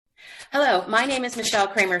Hello, my name is Michelle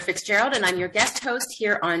Kramer-Fitzgerald, and I'm your guest host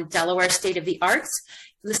here on Delaware State of the Arts,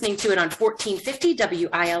 listening to it on 1450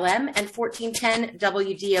 WILM and 1410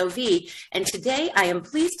 WDOV. And today I am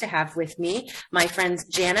pleased to have with me my friends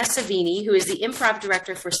Jana Savini, who is the improv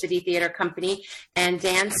director for City Theater Company, and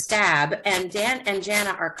Dan Stabb. And Dan and Jana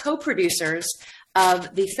are co-producers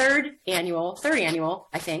of the third annual,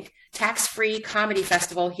 I think, tax-free comedy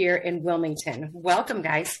festival here in Wilmington. Welcome,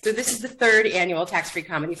 guys. So this is the third annual tax-free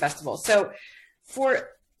comedy festival. So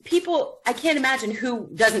for people, I can't imagine who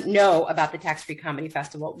doesn't know about the tax-free comedy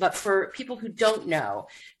festival, but for people who don't know,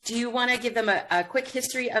 do you want to give them a quick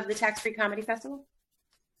history of the tax-free comedy festival?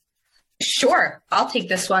 Sure, I'll take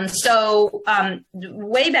this one. So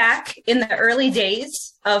way back in the early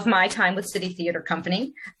days of my time with City Theater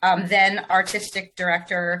Company, then artistic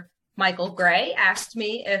director Michael Gray asked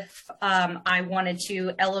me if I wanted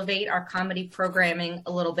to elevate our comedy programming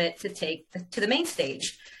a little bit to take to the main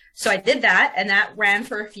stage. So I did that, and that ran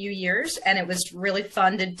for a few years, and it was really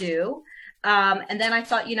fun to do. And then I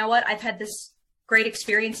thought, you know what? I've had this great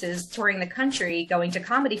experiences touring the country, going to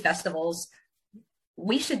comedy festivals.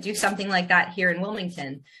 We should do something like that here in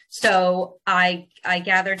Wilmington. So I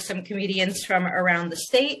gathered some comedians from around the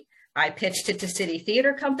state. I pitched it to City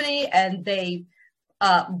Theater Company, and they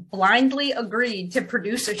blindly agreed to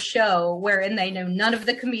produce a show wherein they knew none of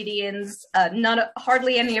the comedians,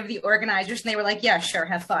 hardly any of the organizers, and they were like, yeah, sure,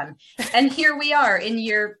 have fun. And here we are in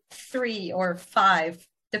year 3 or 5,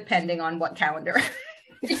 depending on what calendar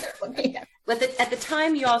you're looking at. But at the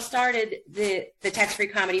time you all started the Tax-Free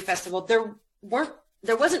Comedy Festival,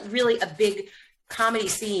 there wasn't really a big comedy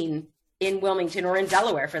scene in Wilmington or in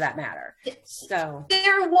Delaware for that matter. So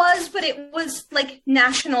there was, but it was like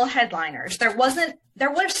national headliners. There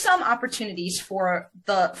were some opportunities for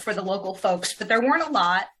the local folks, but there weren't a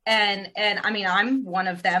lot. And I mean, I'm one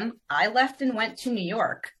of them. I left and went to New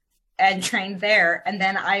York and trained there. And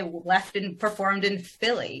then I left and performed in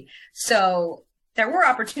Philly. So there were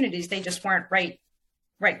opportunities. They just weren't right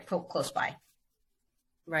close by.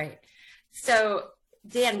 Right. So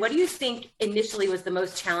Dan, what do you think initially was the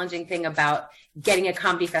most challenging thing about getting a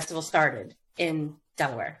comedy festival started in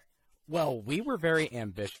Delaware? Well, we were very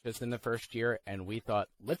ambitious in the first year, and we thought,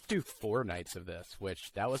 let's do 4 nights of this, which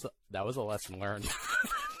that was a lesson learned.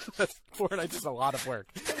 4 nights is a lot of work.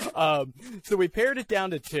 So we pared it down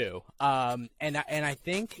to 2. And I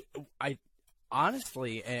think I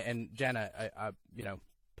honestly, and Jana,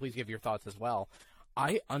 please give your thoughts as well.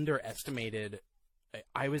 I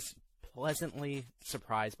was pleasantly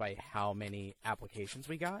surprised by how many applications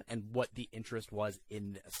we got and what the interest was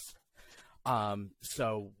in this.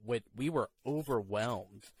 So we were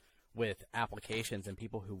overwhelmed with applications and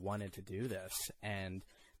people who wanted to do this, and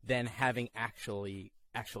then having actually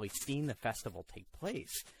seen the festival take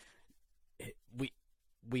place, we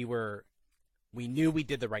knew we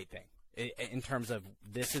did the right thing in terms of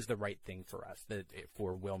this is the right thing for us,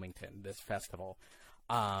 for Wilmington, this festival.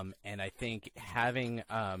 And I think having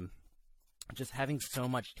so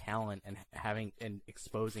much talent and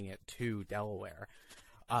exposing it to Delaware,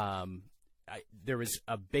 there was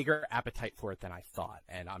a bigger appetite for it than I thought,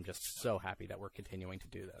 and I'm just so happy that we're continuing to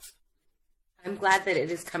do this. I'm glad that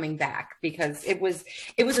it is coming back because it was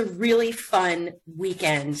a really fun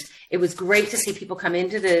weekend. It was great to see people come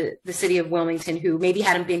into the city of Wilmington who maybe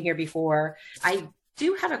hadn't been here before. I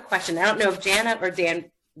do have a question. I don't know if Jana or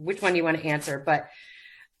Dan, which one you want to answer, but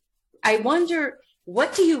I wonder,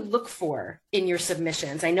 what do you look for in your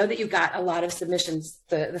submissions? I know that you got a lot of submissions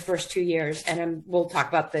the first 2 years, and we'll talk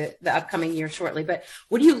about the upcoming year shortly, but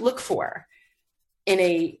what do you look for in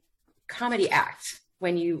a comedy act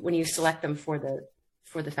when you select them for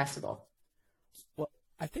the festival? Well,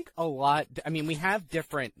 I think a lot, we have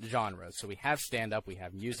different genres. So we have stand-up, we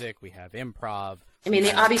have music, we have improv.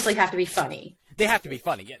 They obviously have to be funny. They have to be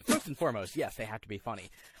funny. Yeah, first and foremost, yes, they have to be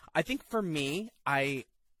funny. I think for me, I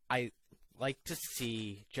like to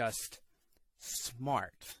see just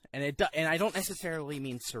smart, and I don't necessarily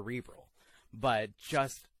mean cerebral, but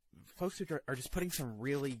just folks who are just putting some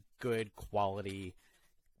really good quality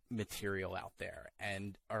material out there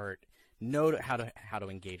and know how to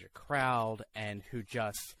engage a crowd, and who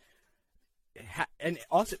just and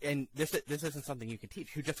this isn't something you can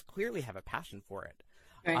teach, who just clearly have a passion for it.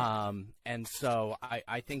 Right. And so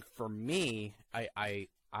I think for me,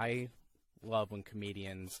 I love when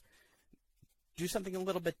comedians do something a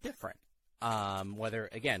little bit different, whether,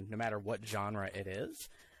 again, no matter what genre it is.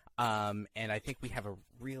 And I think we have a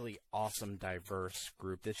really awesome, diverse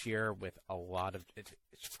group this year with a lot of, it's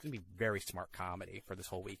just going to be very smart comedy for this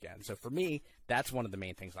whole weekend. So for me, that's one of the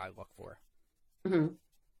main things I look for. Mm-hmm.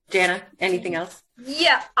 Jana, anything else?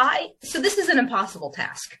 Yeah, so this is an impossible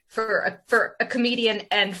task for a comedian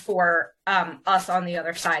and for us on the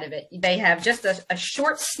other side of it. They have just a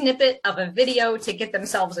short snippet of a video to get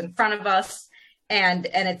themselves in front of us, and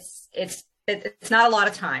it's not a lot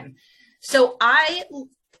of time. So I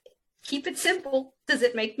keep it simple. Does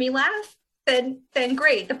it make me laugh? Then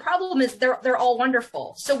great. The problem is they're all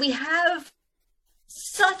wonderful. So we have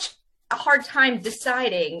such a hard time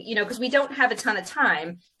deciding, because we don't have a ton of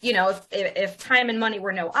time. If time and money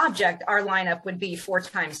were no object, our lineup would be 4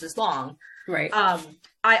 times as long. Right.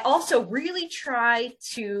 I also really try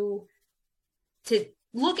to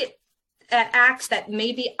look at acts that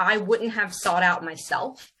maybe I wouldn't have sought out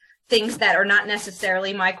myself, things that are not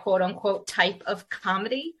necessarily my quote unquote type of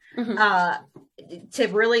comedy, to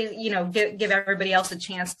really, give everybody else a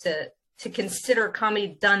chance to consider comedy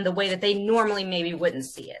done the way that they normally maybe wouldn't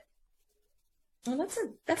see it. Well,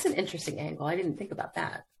 that's an interesting angle. I didn't think about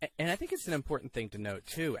that. And I think it's an important thing to note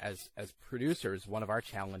too, as producers, one of our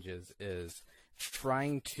challenges is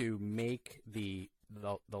trying to make the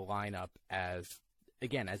lineup as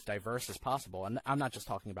diverse as possible. And I'm not just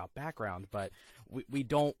talking about background, but we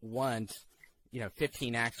don't want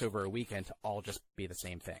 15 acts over a weekend to all just be the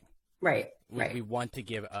same thing. Right. We want to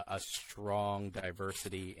give a strong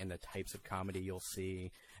diversity in the types of comedy you'll see,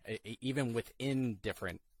 even within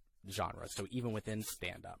different genres, so even within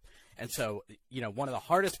stand-up. And so, one of the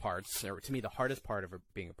hardest parts, or to me the hardest part of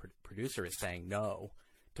being a producer, is saying no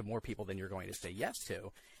to more people than you're going to say yes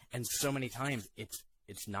to. And so many times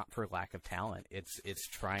it's not for lack of talent. It's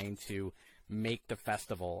trying to make the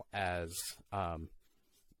festival as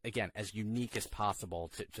as unique as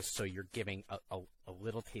possible, to just so you're giving a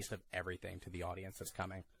little taste of everything to the audience that's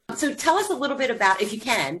coming. So tell us a little bit about, if you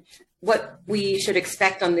can, what we should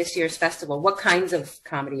expect on this year's festival. What kinds of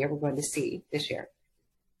comedy are we going to see this year?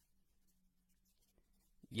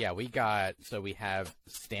 Yeah, we have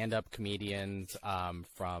stand-up comedians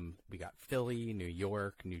we got Philly, New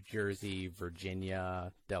York, New Jersey,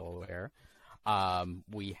 Virginia, Delaware.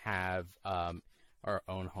 We have our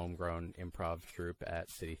own homegrown improv troupe at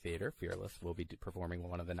City Theater, Fearless, will be performing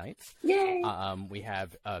one of the nights. Yay! We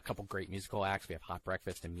have a couple great musical acts. We have Hot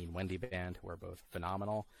Breakfast and Mean Wendy Band, who are both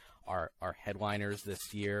phenomenal. Our headliners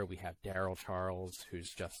this year, we have Daryl Charles,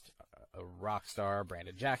 who's just a rock star,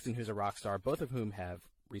 Brandon Jackson, who's a rock star, both of whom have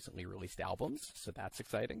recently released albums, so that's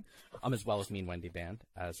exciting, as well as Mean Wendy Band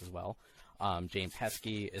as well. James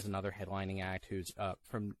Heskey is another headlining act who's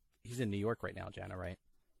he's in New York right now, Jana, right?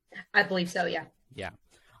 I believe so, yeah. Yeah.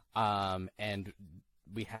 And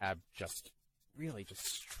we have just really just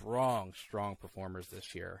strong performers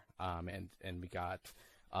this year. And we got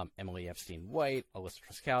Emily Epstein White, Alyssa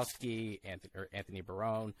Truskowski, Anthony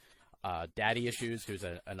Barone, Daddy Issues, who's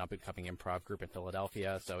an up-and-coming improv group in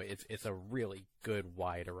Philadelphia. So it's a really good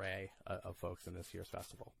wide array of folks in this year's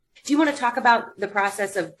festival. Do you want to talk about the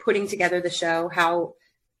process of putting together the show, how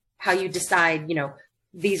you decide,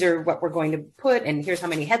 these are what we're going to put, and here's how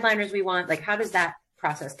many headliners we want? Like, how does that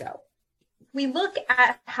process go? We look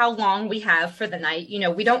at how long we have for the night.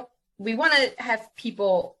 We want to have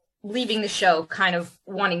people leaving the show kind of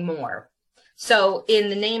wanting more. So in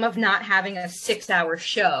the name of not having a 6-hour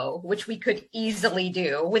show, which we could easily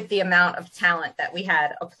do with the amount of talent that we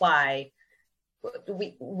had apply,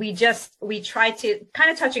 we try to,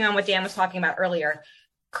 kind of touching on what Dan was talking about earlier,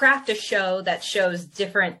 craft a show that shows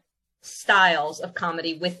different styles of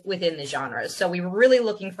comedy within the genres. So we were really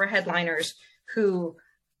looking for headliners who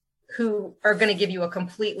are going to give you a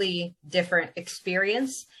completely different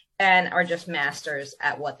experience and are just masters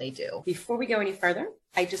at what they do. Before we go any further,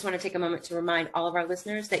 I just want to take a moment to remind all of our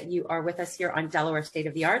listeners that you are with us here on Delaware State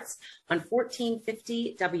of the Arts on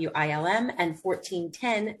 1450 WILM and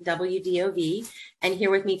 1410 WDOV. And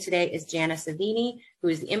here with me today is Jana Savini, who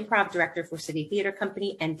is the improv director for City Theater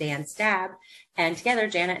Company, and Dan Stabb. And together,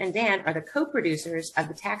 Jana and Dan are the co-producers of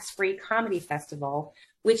the Tax-Free Comedy Festival,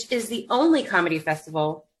 which is the only comedy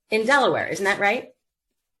festival in Delaware. Isn't that right?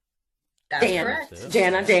 That's Dan, correct.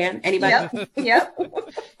 Jana, Dan, anybody? Yep.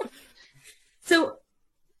 So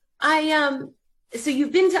so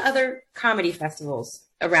you've been to other comedy festivals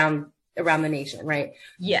around the nation, right?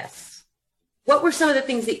 Yes. What were some of the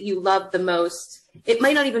things that you loved the most? It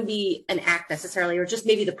might not even be an act necessarily, or just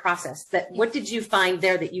maybe the process. What did you find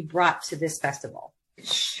there that you brought to this festival?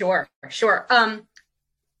 Sure.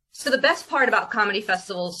 So the best part about comedy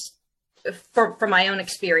festivals, for my own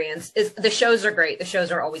experience, is the shows are great. The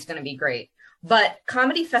shows are always going to be great. But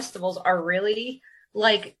comedy festivals are really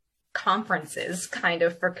like conferences kind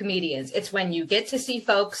of for comedians. It's when you get to see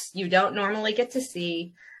folks you don't normally get to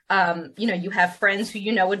see. You have friends who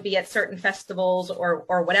would be at certain festivals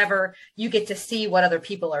or whatever. You get to see what other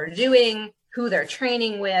people are doing, who they're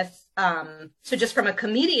training with. So just from a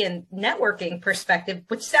comedian networking perspective,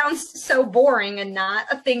 which sounds so boring and not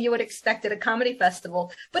a thing you would expect at a comedy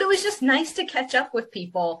festival, but it was just nice to catch up with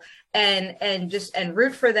people and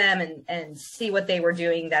root for them and see what they were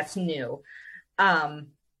doing that's new. And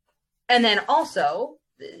then also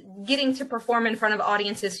getting to perform in front of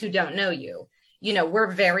audiences who don't know you.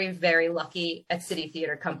 We're very, very lucky at City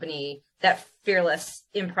Theater Company that Fearless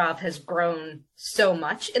Improv has grown so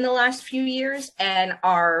much in the last few years, and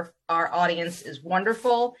our audience is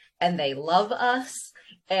wonderful and they love us,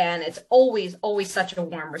 and it's always such a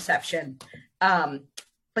warm reception.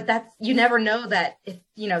 But you never know that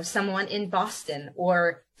if someone in Boston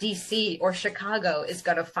or DC or Chicago is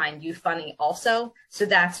going to find you funny also. So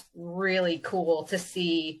that's really cool to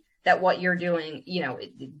see that what you're doing,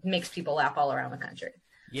 it makes people laugh all around the country.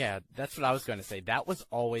 Yeah, that's what I was going to say. That was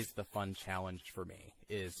always the fun challenge for me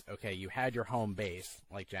is, okay, you had your home base,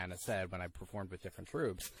 like Jana said, when I performed with different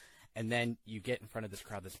troops, and then you get in front of this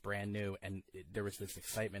crowd that's brand new, and there was this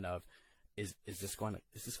excitement of, is this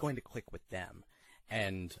going to click with them?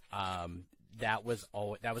 And that was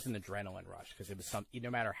an adrenaline rush, because it was no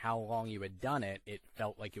matter how long you had done it, it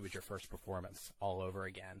felt like it was your first performance all over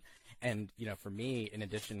again. And, for me, in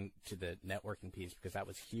addition to the networking piece, because that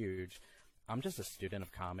was huge, I'm just a student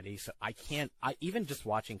of comedy, so even just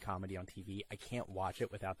watching comedy on TV, I can't watch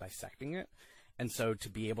it without dissecting it. And so to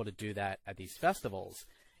be able to do that at these festivals,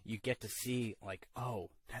 you get to see, like, oh,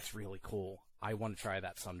 that's really cool. I want to try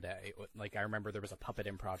that someday. Like, I remember there was a puppet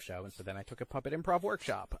improv show, and so then I took a puppet improv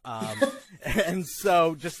workshop. And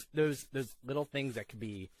so just those little things that could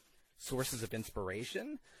be sources of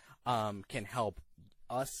inspiration can help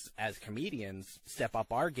us as comedians step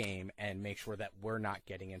up our game and make sure that we're not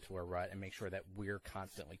getting into a rut and make sure that we're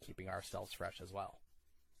constantly keeping ourselves fresh as well.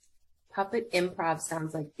 Puppet improv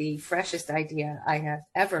sounds like the freshest idea I have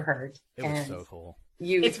ever heard. It was so cool.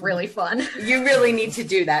 It's really fun. You really need to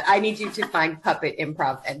do that. I need you to find puppet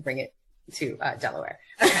improv and bring it to Delaware.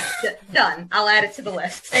 Okay, done. I'll add it to the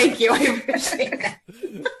list. Thank you. I appreciate that.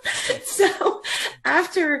 So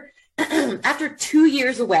after 2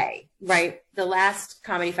 years away, right? The last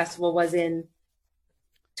comedy festival was in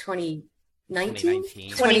 2019?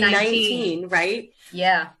 2019, right?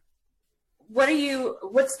 Yeah.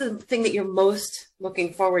 What's the thing that you're most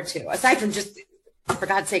looking forward to? Aside from just, for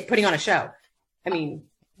God's sake, putting on a show. I mean,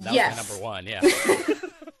 that yes. was number one, yeah.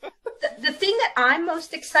 The thing that I'm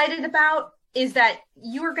most excited about is that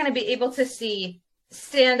you are going to be able to see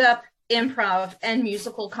stand-up, improv, and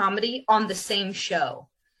musical comedy on the same show.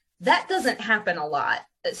 That doesn't happen a lot,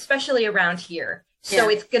 especially around here. So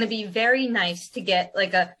It's going to be very nice to get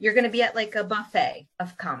you're going to be at like a buffet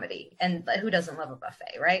of comedy. And who doesn't love a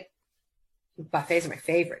buffet, right? Buffets are my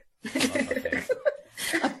favorite.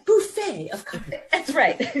 A buffet of comedy. That's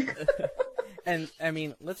right. And I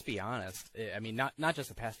mean, let's be honest. I mean, not just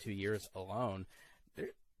the past 2 years alone.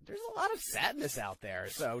 There's a lot of sadness out there.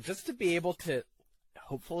 So just to be able to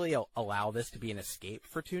hopefully allow this to be an escape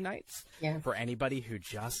for 2 nights for anybody who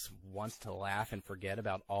just wants to laugh and forget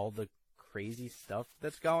about all the crazy stuff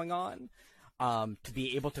that's going on, to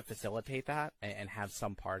be able to facilitate that and have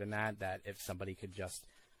some part in that if somebody could just,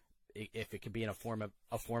 if it could be in a form of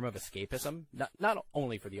escapism, not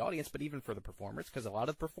only for the audience, but even for the performers, because a lot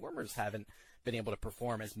of performers haven't been able to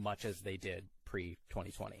perform as much as they did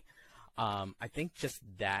pre-2020. I think just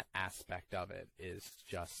that aspect of it is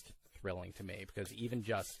just thrilling to me, because even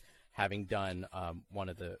just having done one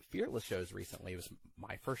of the Fearless shows recently, it was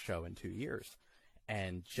my first show in 2 years,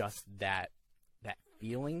 and just that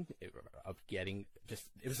feeling of getting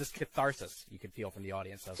it was this catharsis you could feel from the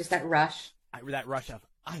audience of just that rush. That rush of,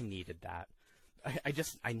 I needed that.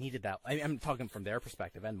 I needed that. I'm talking from their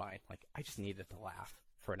perspective and mine. Like, I just needed to laugh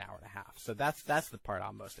for an hour and a half. So that's the part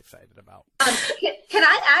I'm most excited about. Can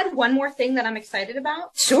I add one more thing that I'm excited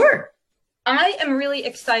about? Sure. I am really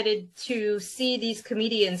excited to see these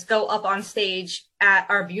comedians go up on stage at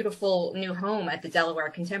our beautiful new home at the Delaware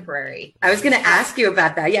Contemporary. I was going to ask you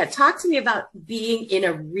about that. Yeah, talk to me about being in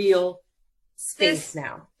a real space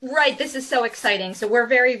now. Right. This is so exciting. So we're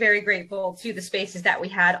very, very grateful to the spaces that we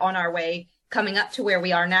had on our way coming up to where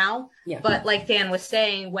we are now. Yeah. But like Dan was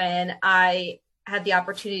saying, when I had the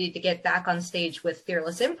opportunity to get back on stage with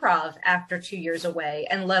Fearless Improv after 2 years away,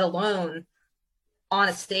 and let alone on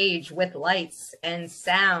a stage with lights and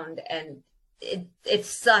sound, and it's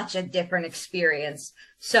such a different experience.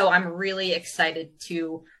 So I'm really excited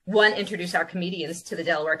to, one, introduce our comedians to the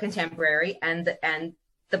Delaware Contemporary and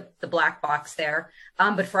the black box there,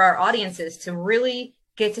 but for our audiences to really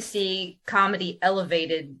get to see comedy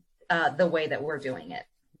elevated the way that we're doing it.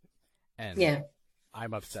 And Yeah.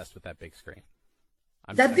 I'm obsessed with that big screen.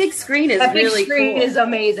 That big screen is that big really screen cool. is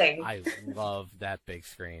amazing. I love that big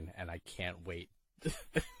screen, and I can't wait.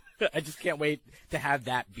 I just can't wait to have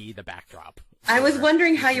that be the backdrop. I was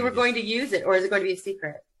wondering how you were going to use it, or is it going to be a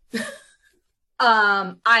secret?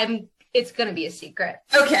 It's going to be a secret.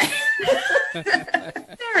 Okay.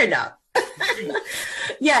 Fair enough.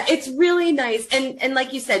 Yeah, it's really nice. And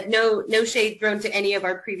like you said, no shade thrown to any of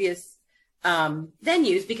our previous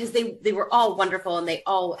venues, because they were all wonderful and they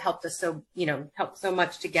all helped us helped so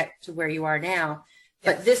much to get to where you are now.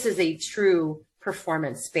 But Yes. this is a true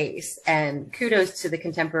performance space, and kudos to the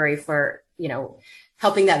Contemporary for,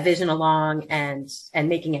 helping that vision along and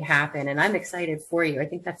making it happen. And I'm excited for you. I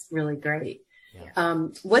think that's really great. Yeah.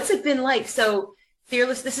 What's it been like? So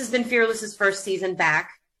Fearless, this has been Fearless's first season back.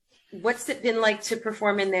 What's it been like to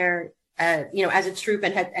perform in there, as a troupe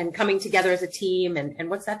and coming together as a team? And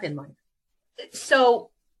what's that been like? So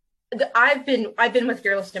I've been with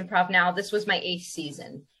Fearless Improv now. This was my 8th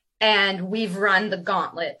season, and we've run the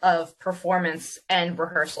gauntlet of performance and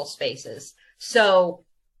rehearsal spaces. So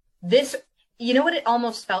this, what it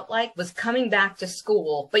almost felt like was coming back to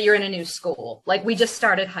school, but you're in a new school. Like, we just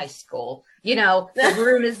started high school. The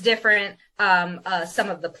room is different. Some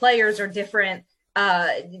of the players are different.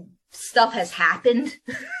 Stuff has happened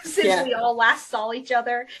since we all last saw each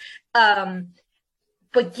other.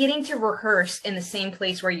 But getting to rehearse in the same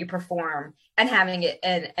place where you perform and having it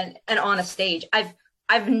and on a stage,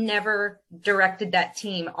 I've never directed that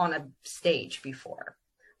team on a stage before,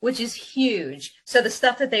 which is huge. So the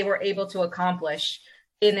stuff that they were able to accomplish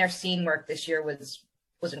in their scene work this year was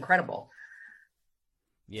incredible.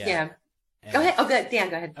 Yeah. And Go ahead. Oh, good. Dan,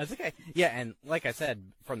 go ahead. That's okay. Yeah, and like I said,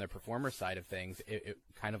 from the performer side of things, it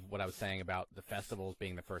kind of what I was saying about the festivals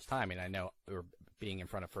being the first time, and I know we're being in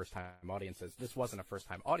front of first-time audiences. This wasn't a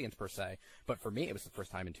first-time audience per se, but for me, it was the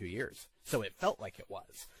first time in 2 years. So it felt like it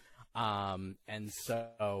was. And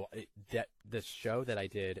so this show that I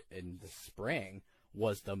did in the spring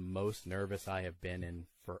was the most nervous I have been in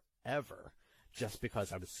forever, just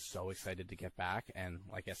because I was so excited to get back. And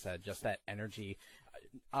like I said, just that energy,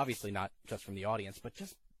 obviously not just from the audience, but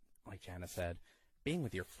just like Jana said, being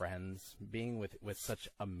with your friends, being with such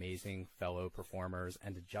amazing fellow performers,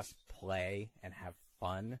 and to just play and have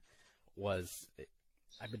fun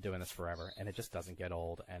I've been doing this forever, and it just doesn't get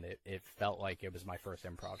old, and it felt like it was my first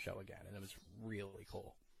improv show again, and it was really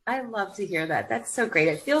cool. I love to hear that. That's so great.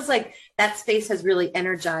 It feels like that space has really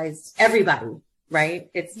energized everybody,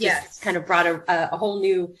 right? It's just kind of brought a whole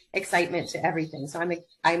new excitement to everything. So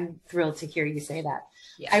I'm thrilled to hear you say that.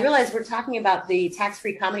 Yeah. I realize we're talking about the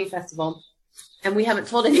Tax-Free Comedy Festival, and we haven't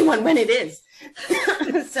told anyone when it is.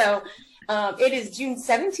 So it is June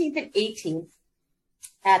 17th and 18th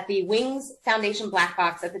at the Wings Foundation Black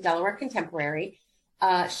Box at the Delaware Contemporary.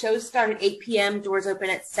 Shows start at 8 p.m. Doors open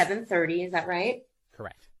at 7:30. Is that right?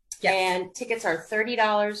 Correct. Yes. And tickets are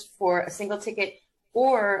 $30 for a single ticket,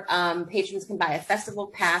 or patrons can buy a festival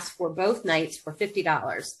pass for both nights for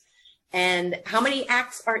 $50. And how many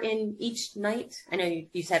acts are in each night? I know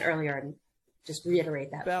you said earlier, and just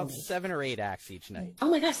reiterate that. About 7 or 8 acts each night.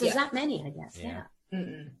 Oh my gosh, there's that many, I guess. Yeah.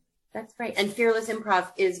 That's great. And Fearless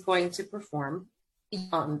Improv is going to perform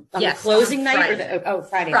on Yes, the closing on night, Friday. or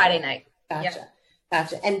Friday night. Gotcha. Yep.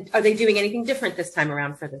 Gotcha. And are they doing anything different this time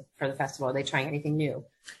around for the festival? Are they trying anything new?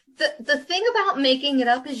 The thing about making it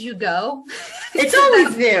up as you go, it's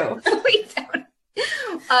always new. We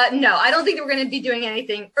don't. No, I don't think we're going to be doing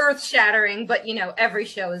anything earth-shattering, but every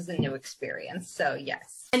show is a new experience. So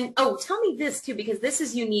yes. And tell me this too, because this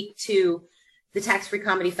is unique to the Tax-Free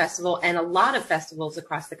Comedy Festival and a lot of festivals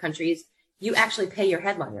across the country. Is you actually pay your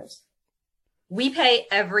headliners. We pay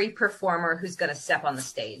every performer who's going to step on the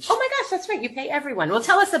stage. Oh my gosh, that's right. You pay everyone. Well,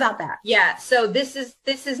 tell us about that. Yeah. So this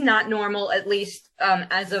is not normal, at least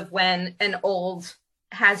as of when an old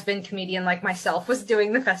has-been comedian like myself was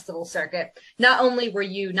doing the festival circuit. Not only were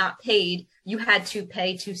you not paid, you had to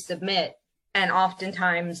pay to submit, and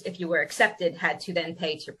oftentimes, if you were accepted, had to then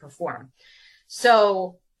pay to perform.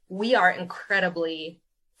 So we are incredibly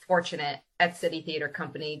fortunate at City Theater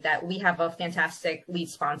Company that we have a fantastic lead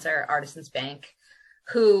sponsor, Artisans Bank,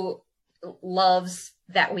 who loves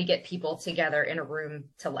that we get people together in a room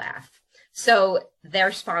to laugh. So they're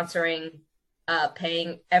sponsoring,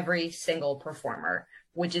 paying every single performer,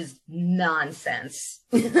 which is nonsense.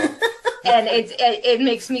 And it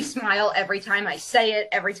makes me smile every time I say it,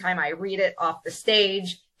 every time I read it off the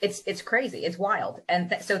stage. It's crazy. It's wild.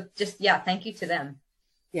 And so thank you to them.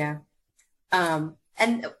 Yeah.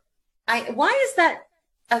 And why is that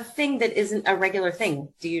a thing that isn't a regular thing?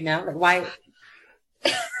 Do you know? Like why?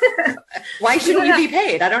 Why shouldn't you be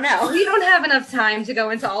paid? I don't know. We don't have enough time to go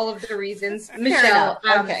into all of the reasons, Michelle.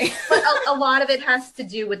 Okay. But a lot of it has to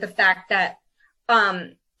do with the fact that,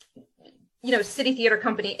 City Theater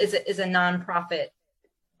Company is a nonprofit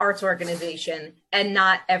arts organization, and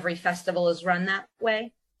not every festival is run that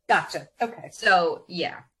way. Gotcha. Okay. So,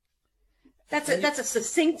 yeah. That's a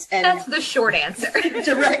succinct and that's the short answer.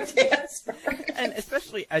 Direct answer. And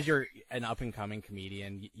especially as you're an up-and-coming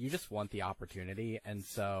comedian, you just want the opportunity. And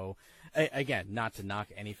so, again, not to knock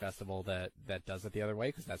any festival that does it the other way,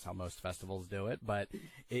 because that's how most festivals do it, but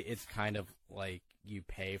it's kind of like you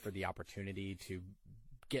pay for the opportunity to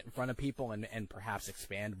get in front of people and perhaps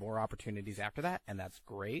expand more opportunities after that, and that's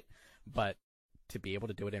great. But to be able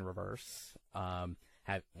to do it in reverse,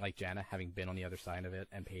 like Jana, having been on the other side of it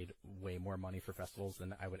and paid way more money for festivals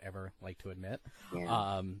than I would ever like to admit,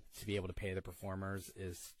 to be able to pay the performers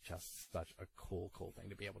is just such a cool thing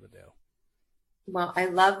to be able to do. Well, I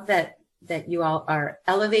love that you all are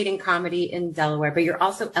elevating comedy in Delaware, but you're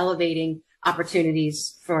also elevating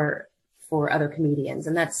opportunities for other comedians,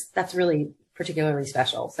 and that's really particularly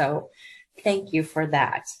special. So thank you for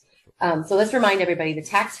that. So let's remind everybody, the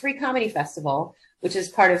Tax-Free Comedy Festival, which is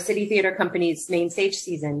part of City Theater Company's main stage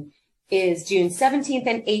season, is June 17th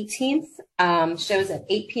and 18th. Shows at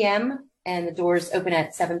 8 p.m. and the doors open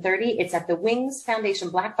at 7:30. It's at the Wings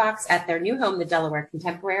Foundation Black Box at their new home, the Delaware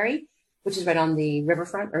Contemporary, which is right on the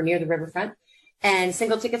riverfront or near the riverfront. And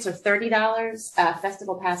single tickets are $30.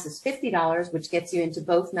 Festival pass is $50, which gets you into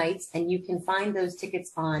both nights. And you can find those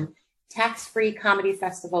tickets on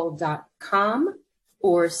taxfreecomedyfestival.com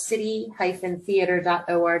or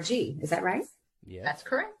city-theater.org. Is that right? Yeah, that's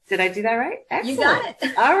correct. Did I do that right? Excellent. You got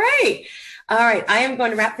it. All right. I am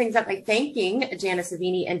going to wrap things up by thanking Jana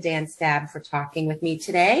Savini and Dan Stabb for talking with me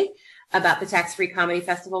today about the Tax-Free Comedy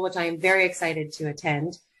Festival, which I am very excited to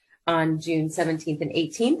attend on June 17th and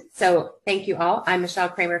 18th. So thank you all. I'm Michelle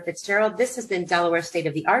Kramer-Fitzgerald. This has been Delaware State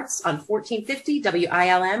of the Arts on 1450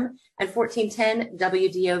 WILM and 1410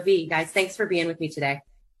 WDOV. Guys, thanks for being with me today.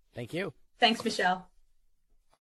 Thank you. Thanks, Michelle.